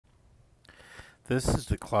This is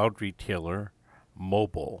the Cloud Retailer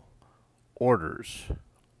mobile orders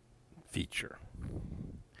feature.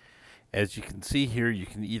 As you can see here, you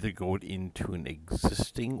can either go into an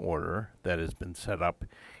existing order that has been set up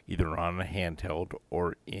either on a handheld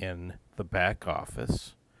or in the back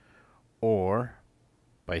office, or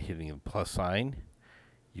by hitting the plus sign,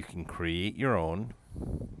 you can create your own.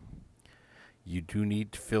 You do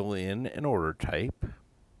need to fill in an order type,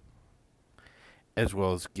 as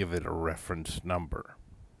well as give it a reference number.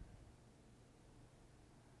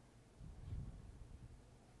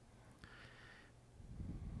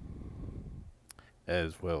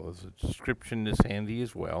 As well as a description is handy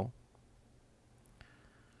as well.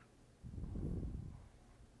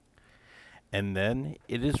 And then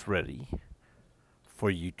it is ready for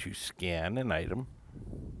you to scan an item,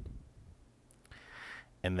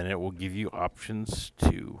 and then it will give you options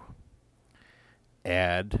to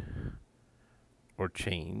add or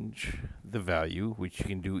change the value, which you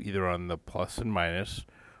can do either on the plus and minus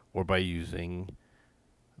or by using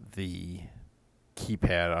the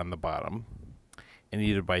keypad on the bottom, and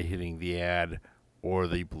either by hitting the add or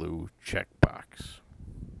the blue checkbox.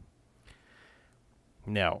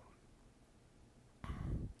 Now,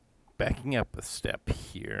 backing up a step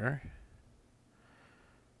here,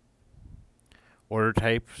 order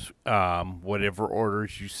types, whatever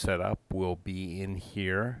orders you set up will be in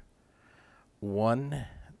here. One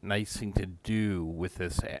nice thing to do with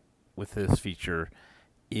this feature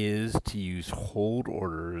is to use hold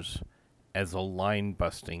orders as a line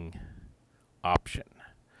busting option.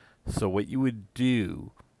 So what you would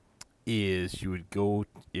do is you would go,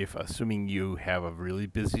 if assuming you have a really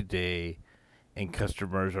busy day and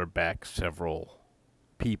customers are back several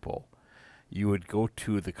people, you would go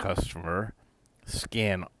to the customer,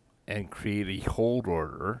 scan and create a hold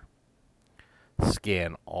order,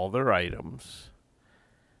 scan all their items,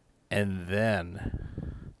 and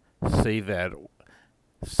then save it,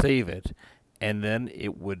 and then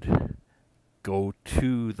it would go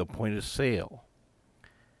to the point of sale,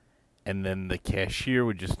 and then the cashier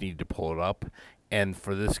would just need to pull it up. And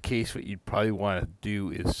for this case, what you'd probably want to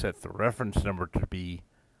do is set the reference number to be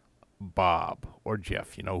Bob or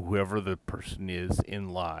Jeff, whoever the person is in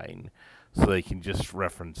line, so they can just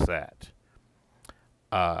reference that.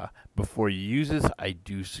 Before you use this, I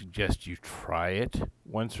do suggest you try it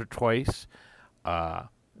once or twice.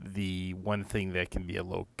 The one thing that can be a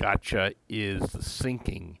little gotcha is the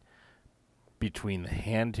syncing between the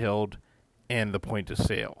handheld and the point of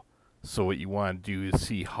sale. So what you want to do is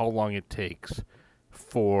see how long it takes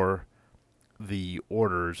for the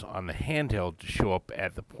orders on the handheld to show up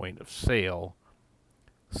at the point of sale,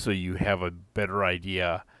 so you have a better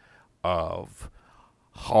idea of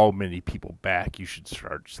how many people back you should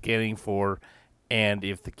start scanning for, and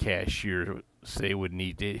if the cashier, say, would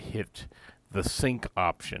need to hit the sync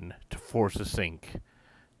option to force a sync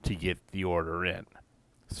to get the order in.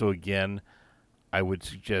 So again, I would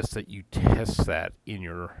suggest that you test that in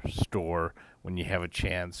your store when you have a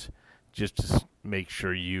chance, just to make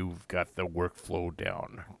sure you've got the workflow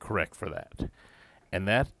down correct for that. And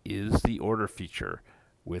that is the order feature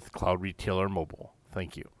with Cloud Retailer Mobile.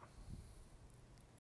 Thank you.